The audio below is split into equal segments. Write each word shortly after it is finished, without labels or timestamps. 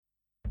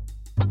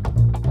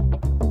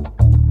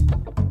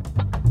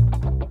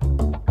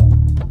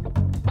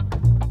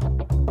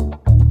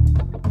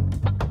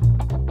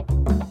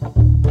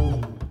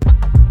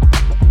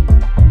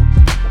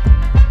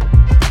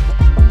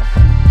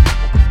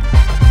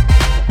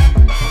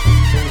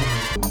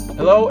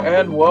Hello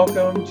and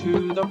welcome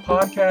to the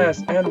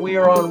podcast. And we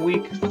are on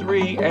week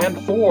 3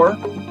 and 4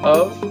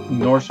 of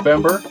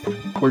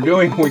Norsevember. We're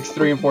doing weeks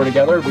 3 and 4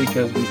 together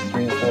because weeks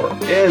 3 and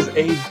 4 is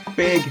a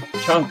big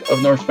chunk of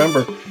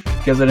Norsevember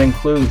because it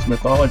includes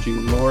mythology,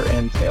 lore,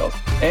 and tales.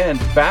 And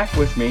back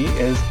with me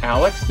is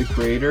Alex, the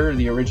creator,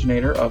 the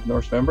originator of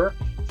Norsevember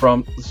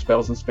from the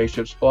Spells and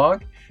Spaceships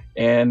blog.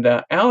 And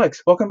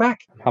Alex, welcome back.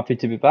 Happy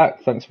to be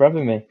back. Thanks for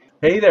having me.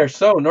 Hey there.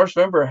 So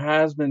Norsevember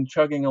has been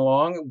chugging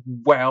along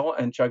well,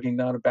 and chugging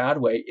not a bad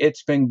way.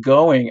 It's been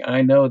going.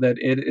 I know that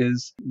it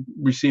is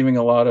receiving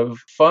a lot of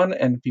fun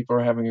and people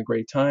are having a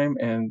great time,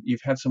 and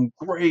you've had some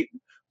great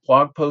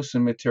blog posts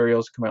and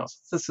materials come out.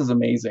 This is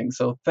amazing.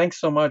 So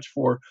thanks so much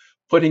for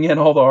putting in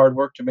all the hard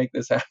work to make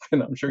this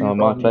happen. I'm sure you my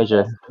probably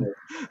pleasure.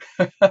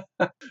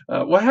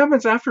 What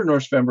happens after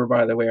Norsevember,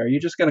 by the way? Are you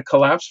just going to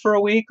collapse for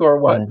a week or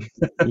what?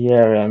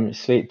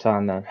 Sleep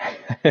time then.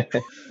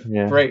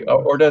 Yeah. Great.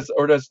 Or does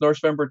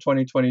Norsevember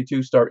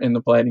 2022 start in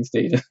the planning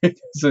stages?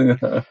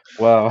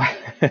 Well,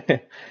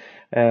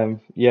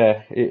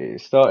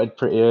 it started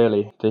pretty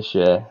early this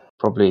year.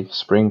 Probably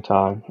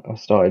springtime. I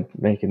started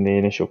making the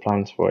initial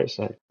plans for it.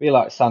 So be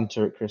like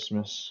Santa at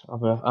Christmas.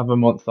 Have a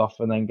month off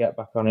and then get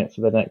back on it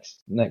for the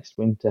next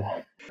winter.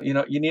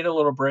 You need a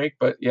little break,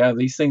 but yeah,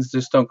 these things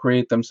just don't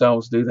create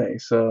themselves, do they?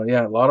 So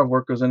yeah, a lot of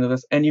work goes into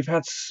this, and you've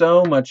had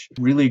so much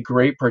really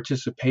great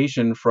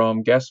participation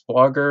from guest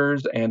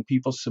bloggers and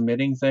people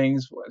submitting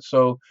things.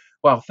 So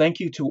wow, thank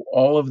you to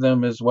all of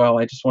them as well.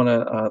 I just want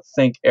to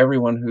thank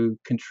everyone who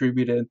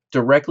contributed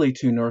directly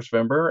to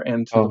Norsevember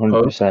and to the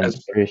post.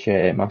 100%.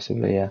 Appreciate it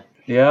massively, yeah.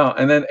 Yeah,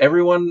 and then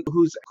everyone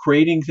who's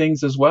creating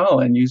things as well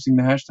and using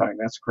the hashtag.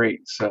 That's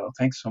great. So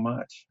thanks so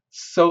much.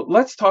 So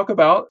let's talk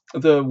about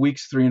the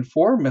weeks 3 and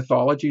 4,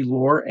 mythology,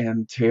 lore,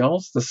 and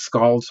tales, the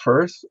Skald's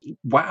Hearth.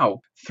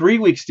 Wow, 3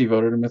 weeks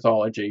devoted to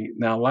mythology.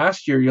 Now,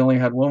 last year you only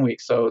had 1 week,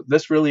 so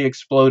this really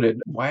exploded.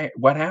 Why?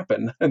 What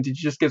happened? Did you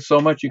just get so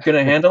much you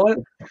couldn't handle it?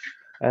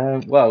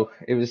 Well,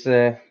 it was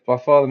by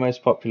far the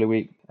most popular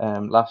week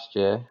last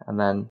year, and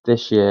then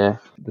this year,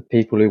 the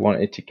people who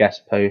wanted to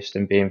guest post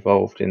and be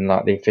involved in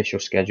like the official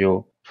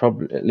schedule,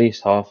 probably at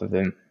least half of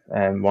them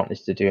wanted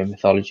to do a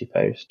mythology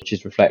post, which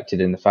is reflected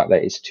in the fact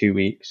that it's 2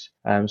 weeks.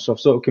 So I've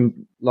sort of,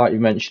 like you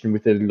mentioned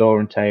with the lore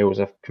and tales,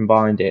 I've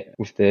combined it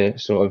with the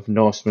sort of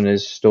Norsemen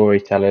as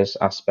storytellers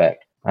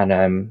aspect.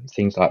 And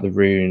things like the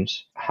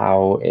runes,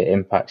 how it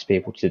impacts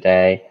people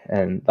today,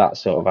 and that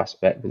sort of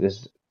aspect. But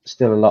there's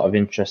still a lot of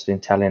interest in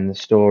telling the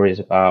stories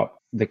about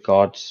the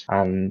gods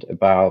and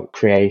about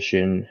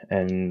creation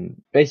and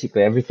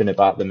basically everything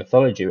about the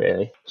mythology,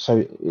 really.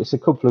 So it's a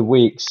couple of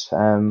weeks.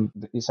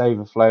 It's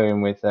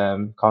overflowing with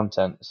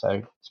content.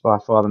 So it's by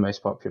far the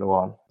most popular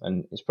one,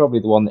 and it's probably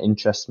the one that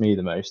interests me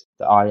the most,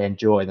 that I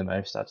enjoy the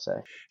most, I'd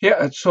say.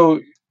 Yeah. So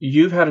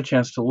you've had a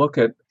chance to look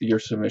at your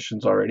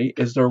submissions already.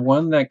 Is there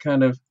one that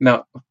kind of,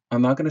 now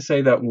I'm not going to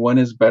say that one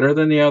is better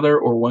than the other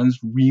or one's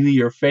really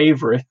your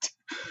favorite,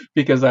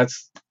 because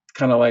that's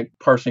kind of like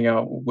parsing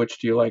out which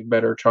do you like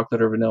better, chocolate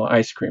or vanilla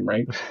ice cream,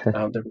 right?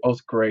 They're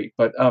both great.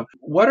 But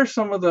what are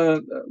some of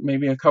the,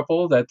 maybe a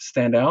couple that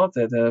stand out,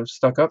 that have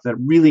stuck up, that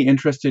really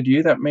interested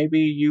you, that maybe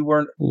you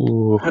weren't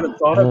hadn't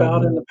thought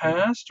about in the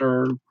past,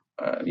 or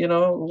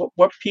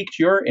what piqued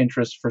your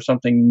interest for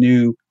something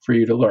new for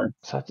you to learn?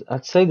 So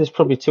I'd say there's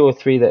probably 2 or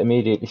 3 that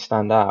immediately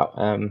stand out.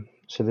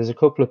 So there's a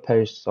couple of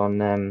posts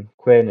on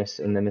queerness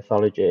in the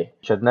mythology,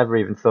 which I'd never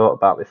even thought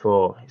about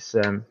before. It's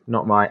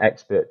not my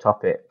expert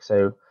topic,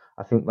 so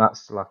I think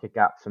that's like a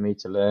gap for me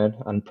to learn,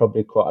 and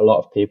probably quite a lot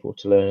of people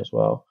to learn as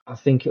well. I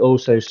think it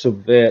also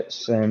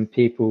subverts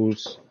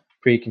people's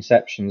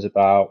preconceptions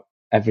about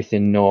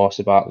everything Norse,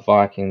 about the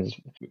Vikings,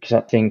 because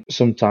I think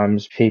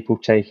sometimes people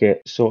take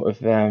it sort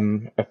of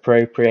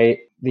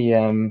appropriate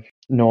the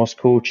Norse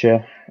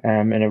culture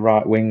in a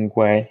right-wing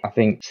way. I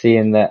think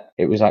seeing that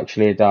it was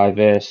actually a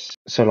diverse,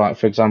 so like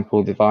for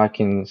example, the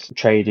Vikings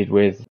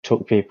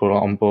took people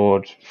on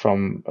board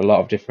from a lot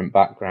of different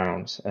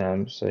backgrounds.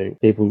 So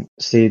people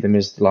see them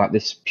as like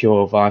this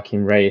pure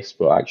Viking race,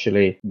 but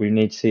actually we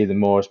need to see them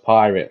more as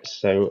pirates.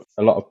 So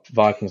a lot of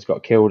Vikings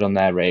got killed on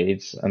their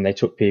raids, and they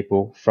took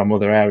people from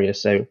other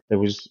areas. So there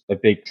was a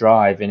big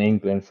drive in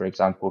England, for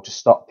example, to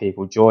stop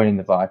people joining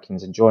the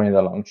Vikings and joining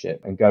the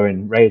Longship and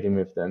going raiding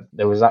with them.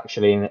 There was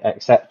actually an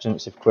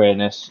acceptance of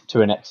queerness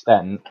to an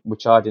extent,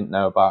 which I didn't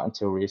know about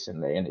until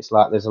recently. And it's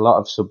like there's a lot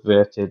of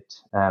subverted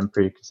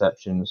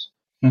preconceptions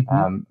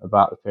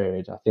about the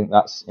period. I think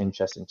that's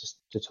interesting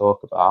to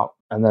talk about.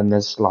 And then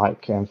there's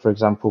like, for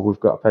example, we've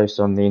got a post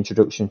on the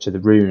introduction to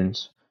the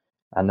runes.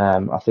 And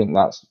I think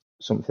that's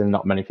something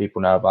not many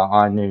people know about.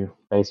 I knew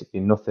basically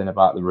nothing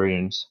about the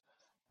runes.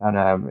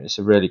 And it's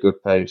a really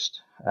good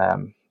post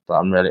that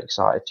I'm really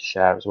excited to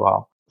share as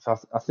well. So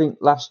I think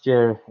last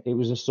year it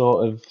was a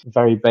sort of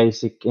very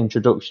basic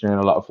introduction in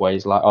a lot of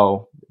ways, like,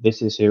 oh,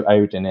 this is who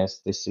Odin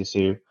is, this is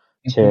who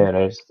Tyr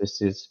is,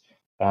 this is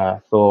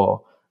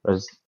Thor.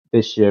 Whereas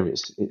this year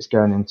it's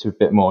going into a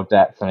bit more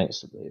depth, and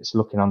it's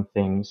looking on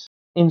things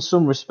in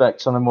some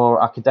respects on a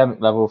more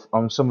academic level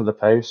on some of the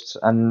posts,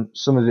 and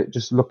some of it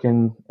just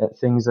looking at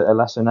things that are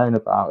lesser known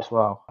about as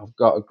well. I've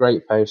got a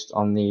great post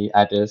on the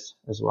Edders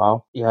as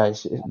well. Yeah,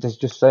 there's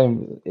just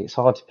so it's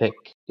hard to pick.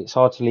 It's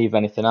hard to leave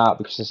anything out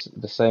because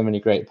there's so many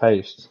great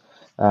posts.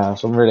 So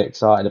I'm really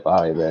excited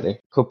about it, really.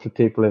 A couple of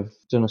people have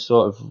done a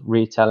sort of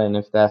retelling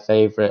of their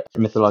favourite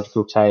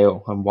mythological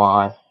tale and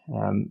why.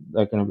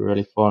 They're going to be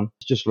really fun.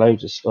 It's just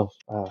loads of stuff.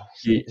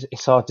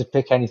 It's hard to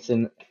pick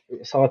anything.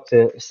 It's hard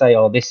to say,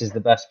 oh, this is the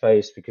best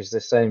post because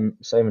there's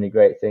so many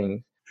great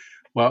things.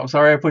 Well, I'm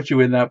sorry I put you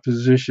in that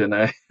position.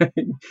 No,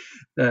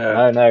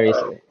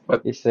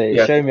 but it's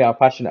yeah, showing me how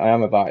passionate I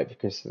am about it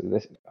because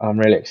I'm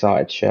really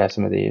excited to share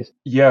some of these.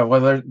 yeah.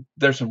 Well,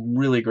 there's some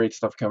really great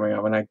stuff coming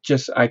up, and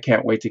I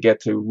can't wait to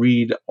get to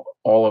read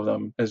all of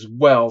them as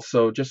well.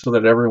 So just so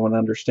that everyone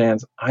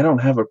understands, I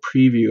don't have a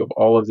preview of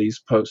all of these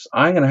posts.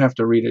 I'm going to have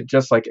to read it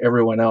just like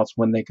everyone else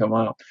when they come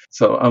out.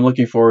 So I'm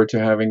looking forward to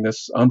having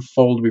this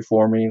unfold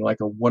before me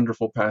like a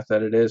wonderful path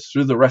that it is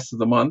through the rest of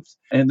the month,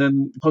 and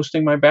then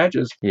posting my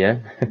badges. Yeah.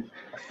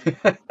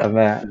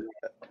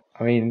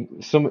 I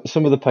mean, some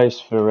of the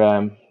posts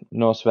for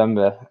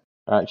Northwember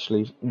are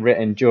actually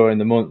written during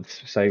the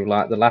month. So,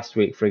 like the last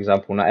week, for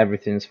example, not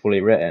everything's fully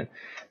written,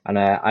 and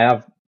I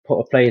have put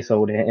a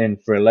placeholder in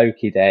for a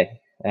Loki day.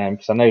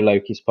 Because I know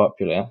Loki's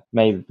popular,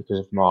 maybe because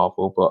of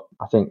Marvel, but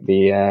I think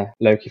the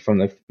Loki from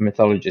the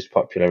mythology is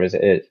popular as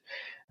it is.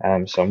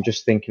 So I'm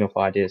just thinking of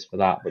ideas for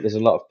that. But there's a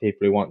lot of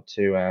people who want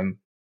to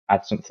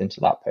add something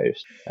to that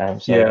post.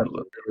 So Yeah.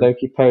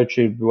 Loki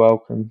poetry would be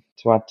welcome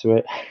to add to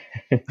it.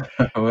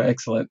 Oh,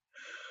 excellent.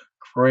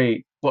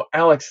 Great. Well,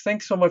 Alex,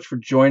 thanks so much for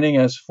joining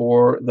us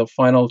for the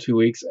final 2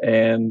 weeks,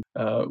 and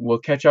we'll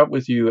catch up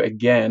with you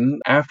again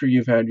after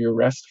you've had your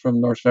rest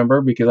from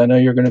Northwember, because I know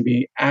you're going to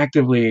be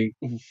actively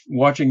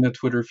watching the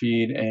Twitter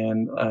feed,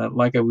 and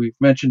like we've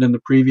mentioned in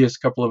the previous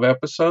couple of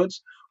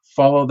episodes,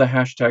 follow the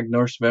hashtag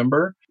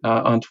Northwember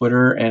on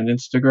Twitter and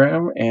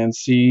Instagram and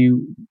see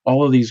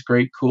all of these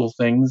great, cool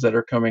things that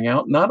are coming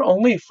out, not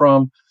only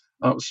from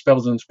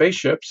Spells and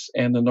Spaceships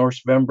and the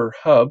Northwember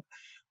Hub,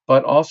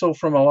 but also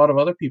from a lot of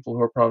other people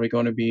who are probably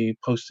going to be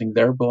posting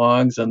their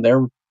blogs and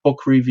their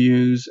book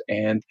reviews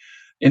and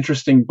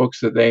interesting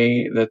books that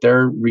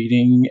they're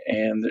reading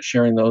and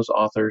sharing those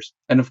authors.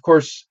 And of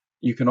course,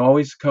 you can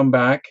always come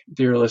back,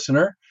 dear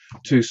listener,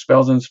 to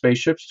Spells and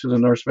Spaceships, to the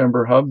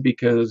Northwember Hub,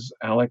 because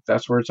Alex,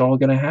 that's where it's all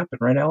going to happen,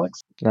 right,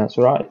 Alex? That's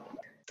right.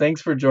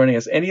 Thanks for joining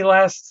us. Any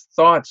last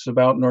thoughts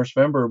about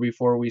Northwember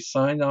before we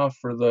sign off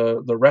for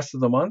the rest of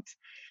the month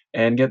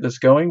and get this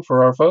going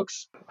for our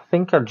folks? I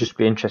think I'd just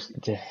be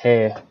interested to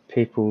hear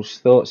people's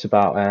thoughts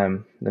about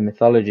the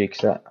mythology,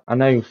 because I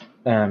know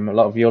a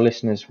lot of your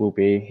listeners will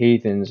be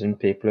heathens and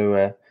people who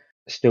are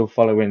still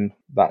following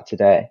that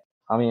today.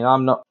 I mean,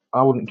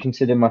 I wouldn't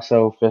consider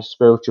myself a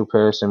spiritual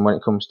person when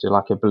it comes to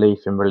like a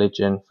belief in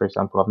religion. For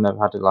example, I've never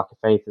had like a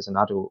faith as an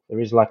adult. There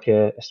is like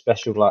a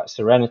special like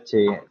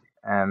serenity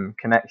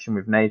connection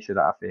with nature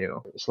that I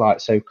feel. It's like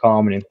so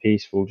calming and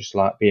peaceful, just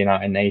like being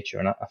out in nature.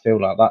 And I feel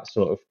like that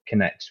sort of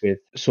connects with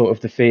sort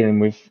of the feeling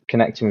with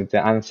connecting with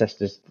the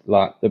ancestors,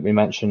 like that we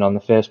mentioned on the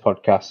first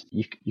podcast.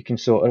 You can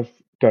sort of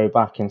go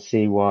back and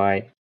see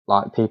why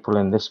like people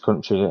in this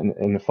country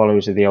and the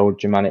followers of the old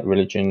Germanic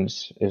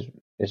religions,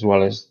 as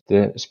well as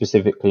the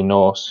specifically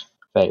Norse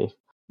faith,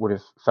 would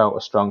have felt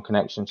a strong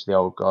connection to the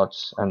old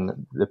gods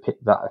and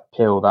that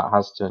appeal that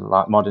has to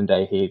like modern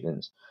day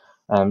heathens.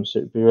 So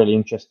it'd be really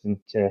interesting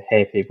to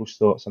hear people's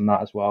thoughts on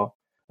that as well.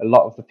 A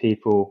lot of the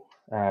people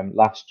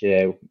last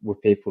year were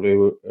people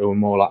who were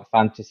more like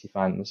fantasy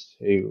fans,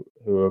 who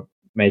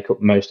make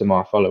up most of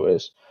my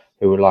followers,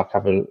 who would like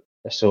have a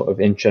sort of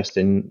interest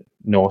in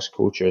Norse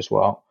culture as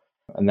well.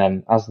 And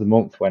then as the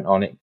month went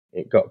on, it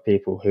got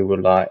people who were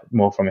like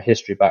more from a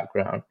history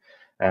background.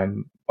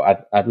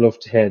 But I'd love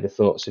to hear the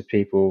thoughts of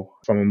people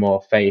from a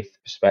more faith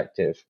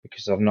perspective,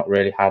 because I've not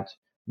really had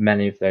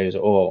many of those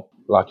at all.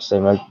 Like I say,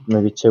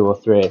 maybe two or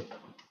three.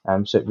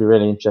 So it'd be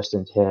really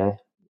interesting to hear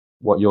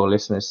what your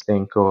listeners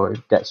think or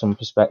get some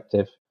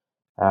perspective.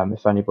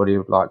 If anybody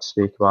would like to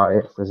speak about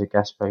it, if there's a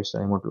guest post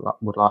anyone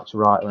would like to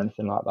write or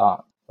anything like that,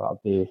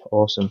 that'd be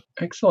awesome.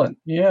 Excellent.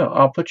 Yeah,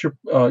 I'll put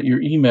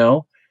your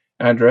email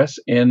address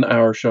in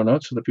our show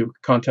notes so that people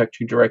can contact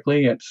you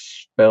directly at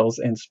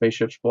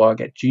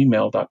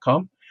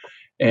spellsandspaceshipsblog@gmail.com,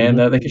 and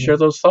they can share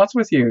those thoughts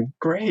with you.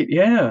 Great.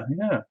 Yeah,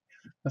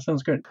 that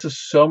sounds good. This is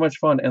so much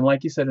fun, and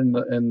like you said in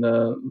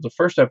the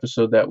first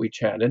episode that we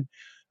chatted,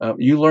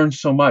 you learned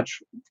so much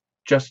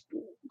just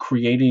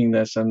creating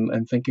this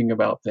and thinking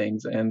about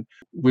things, and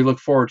we look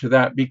forward to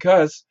that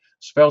because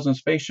Spells and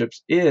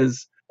Spaceships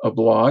is a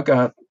blog.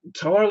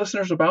 Tell our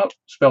listeners about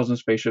Spells and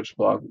Spaceships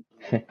blog.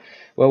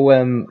 Well,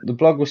 the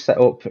blog was set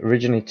up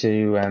originally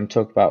to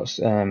talk about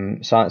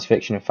science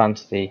fiction and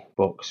fantasy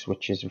books,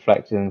 which is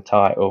reflected in the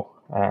title.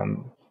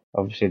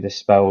 Obviously, the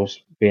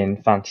spells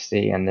being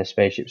fantasy and the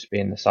spaceships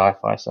being the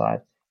sci-fi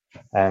side.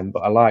 But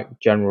I like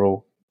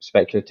general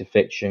speculative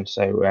fiction,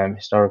 so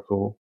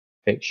historical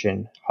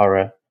fiction,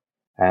 horror.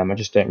 I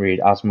just don't read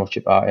as much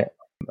about it.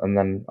 And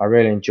then I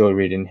really enjoy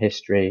reading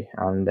history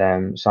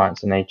and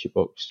science and nature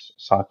books,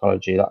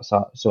 psychology, that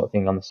sort of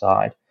thing on the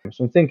side.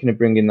 So I'm thinking of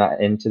bringing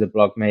that into the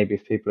blog maybe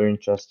if people are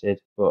interested,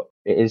 but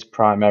it is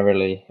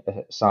primarily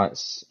a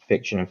science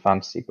fiction and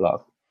fantasy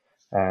blog.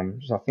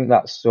 So I think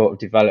that's sort of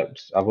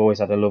developed. I've always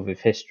had a love of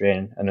history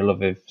and a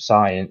love of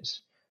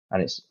science,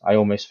 and I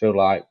almost feel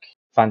like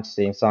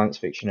fantasy and science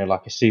fiction are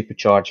like a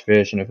supercharged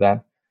version of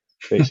them.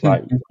 So it's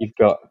like you've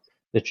got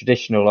the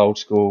traditional old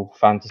school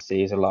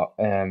fantasy is a lot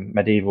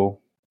medieval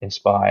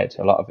inspired,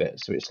 a lot of it.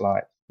 So it's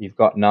like you've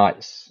got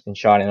knights in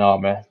shining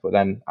armor, but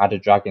then add a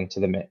dragon to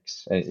the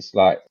mix, and it's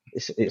like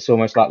it's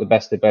almost like the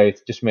best of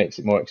both. Just makes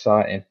it more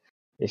exciting.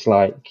 It's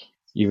like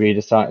you read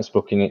a science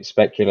book and it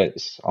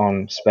speculates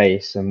on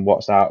space and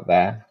what's out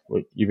there.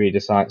 You read a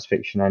science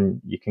fiction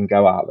and you can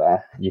go out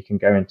there, you can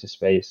go into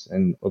space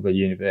and other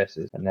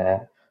universes, and I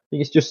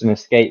think it's just an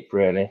escape,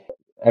 really.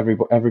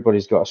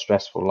 Everybody's got a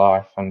stressful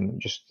life,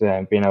 and just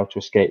being able to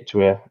escape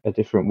to a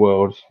different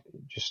world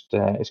just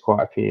is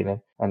quite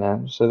appealing.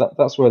 And so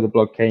that's where the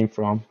blog came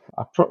from.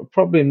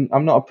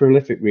 I'm not a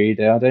prolific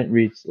reader. I don't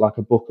read like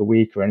a book a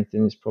week or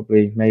anything. It's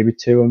probably maybe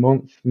 2 a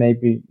month,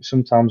 maybe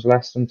sometimes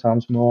less,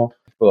 sometimes more.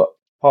 But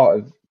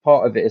part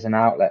of it is an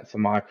outlet for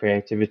my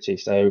creativity.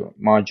 So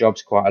my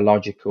job's quite a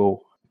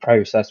logical,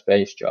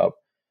 process-based job,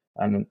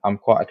 and I'm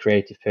quite a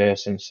creative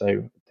person.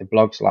 So the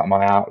blog's like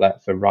my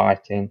outlet for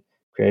writing,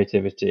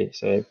 creativity.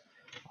 So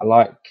I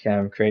like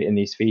creating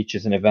these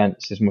features and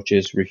events as much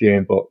as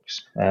reviewing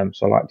books.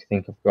 So I like to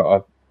think I've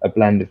got a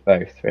blend of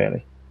both,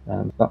 really.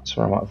 That's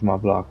where I'm at with my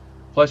blog.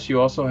 Plus, you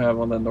also have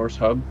on the Norse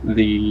Hub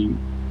the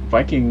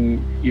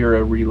Viking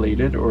era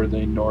related, or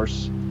the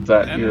Norse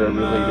that era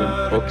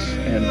related books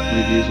and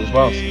reviews as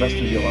well. So that's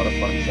going to be a lot of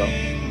fun. So,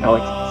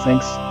 Alec,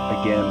 thanks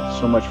again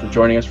so much for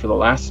joining us for the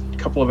last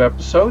couple of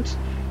episodes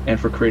and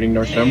for creating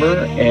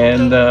Norsember.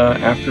 And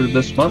after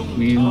this month,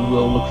 we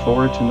will look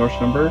forward to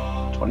Norsember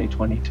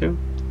 2022.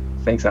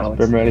 Thanks, Alex.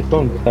 It's been really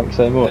fun. Thanks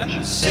so much.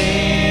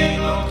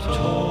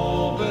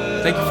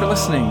 Thank you for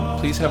listening.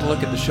 Please have a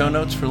look at the show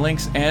notes for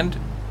links and,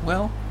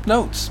 well,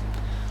 notes.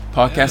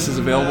 Podcast is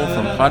available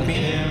from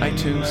Podbean,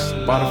 iTunes,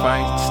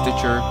 Spotify,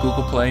 Stitcher,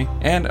 Google Play,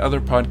 and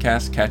other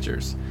podcast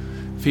catchers.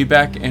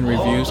 Feedback and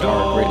reviews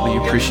are greatly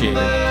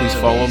appreciated. Please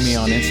follow me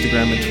on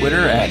Instagram and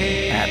Twitter at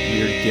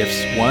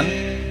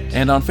WeirdGifts1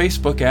 and on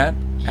Facebook at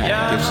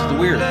Gifts of the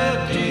Weird,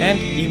 and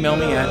email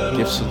me at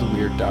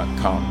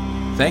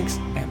giftsoftheweird.com. Thanks,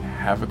 and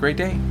have a great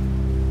day.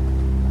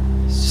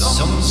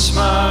 Som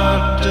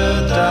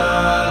smerte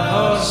der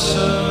har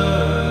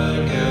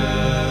sørget,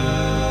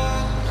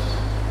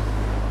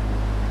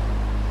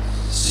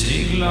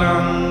 sig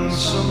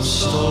langsomt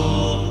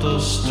stolt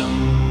og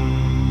stum.